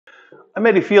I'm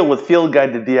Eddie Field with Field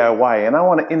Guide to DIY, and I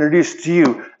want to introduce to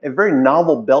you a very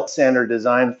novel belt sander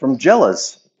design from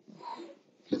Jella's.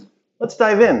 Let's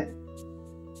dive in.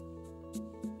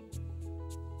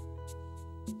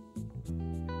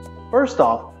 First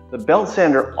off, the belt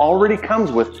sander already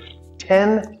comes with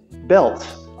 10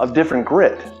 belts of different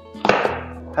grit.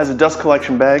 Has a dust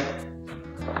collection bag.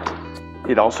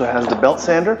 It also has the belt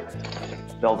sander.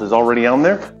 Belt is already on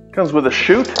there. Comes with a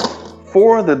chute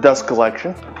for the dust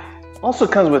collection. Also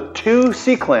comes with 2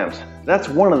 C-clamps. That's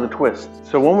one of the twists.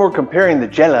 So when we're comparing the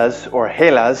Jellas or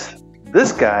Jellas,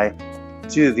 this guy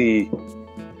to the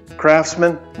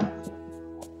Craftsman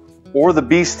or the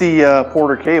Beastie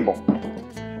Porter cable.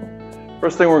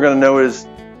 First thing we're going to know is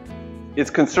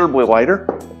it's considerably lighter.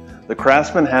 The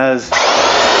Craftsman has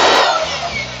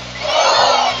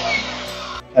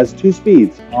 2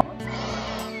 speeds, on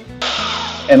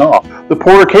and off. The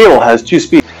Porter cable has 2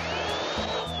 speeds,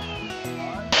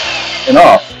 and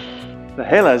off. The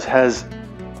Jellas has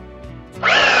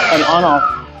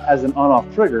an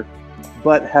on-off trigger,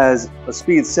 but has a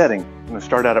speed setting. I'm going to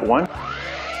start out at 1,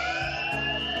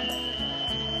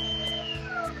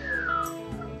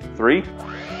 3,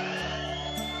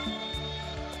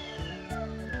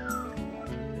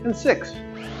 and 6.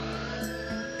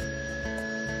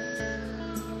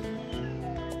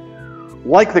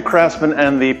 Like the Craftsman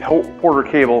and the Porter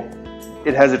cable,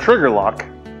 it has a trigger lock.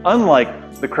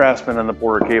 Unlike the Craftsman and the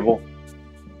Porter cable,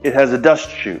 it has a dust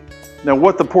chute. Now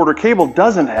what the Porter cable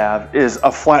doesn't have is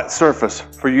a flat surface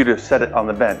for you to set it on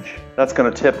the bench. That's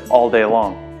going to tip all day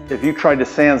long. If you tried to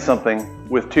sand something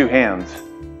with 2 hands,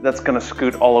 that's going to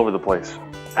scoot all over the place.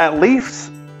 At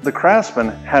least the Craftsman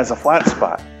has a flat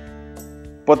spot,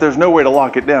 but there's no way to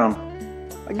lock it down.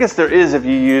 I guess there is if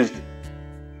you used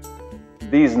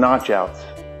these notch outs.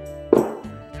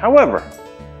 However,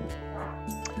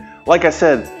 like I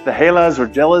said, the Jellas or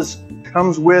Jellas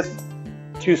comes with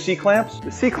 2 C-clamps. The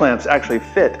C-clamps actually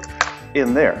fit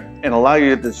in there and allow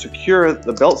you to secure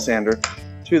the belt sander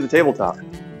to the tabletop.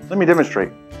 Let me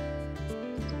demonstrate.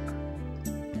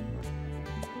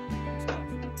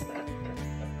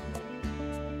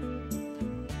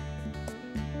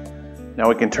 Now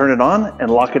we can turn it on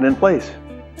and lock it in place.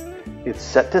 It's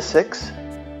set to 6.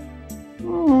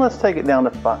 Let's take it down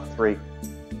to 3.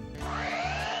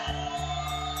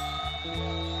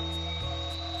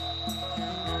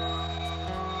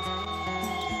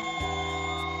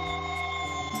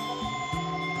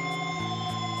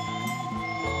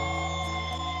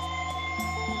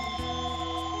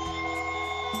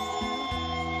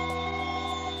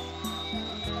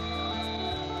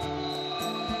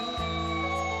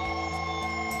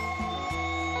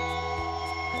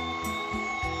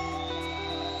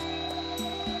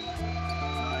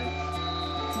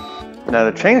 Now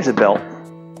to change the belt,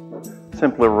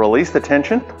 simply release the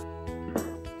tension,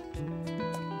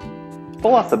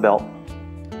 pull off the belt,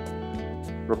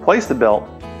 replace the belt,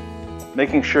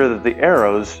 making sure that the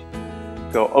arrows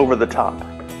go over the top.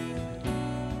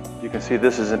 You can see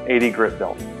this is an 80 grit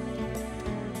belt.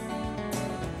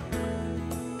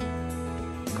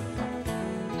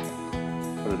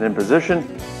 Put it in position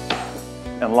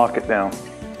and lock it down.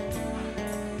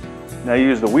 Now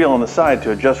use the wheel on the side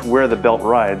to adjust where the belt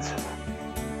rides.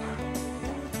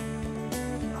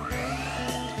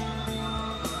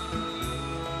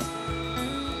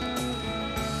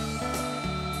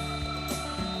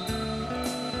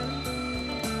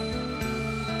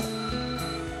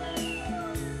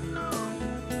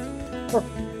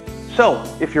 So,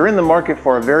 if you're in the market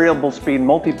for a variable speed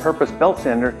multi-purpose belt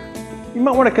sander, you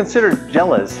might want to consider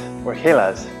Jellas or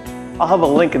Jellas. I'll have a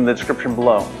link in the description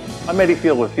below. I'm Eddie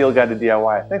Field with Field Guide to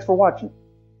DIY. Thanks for watching.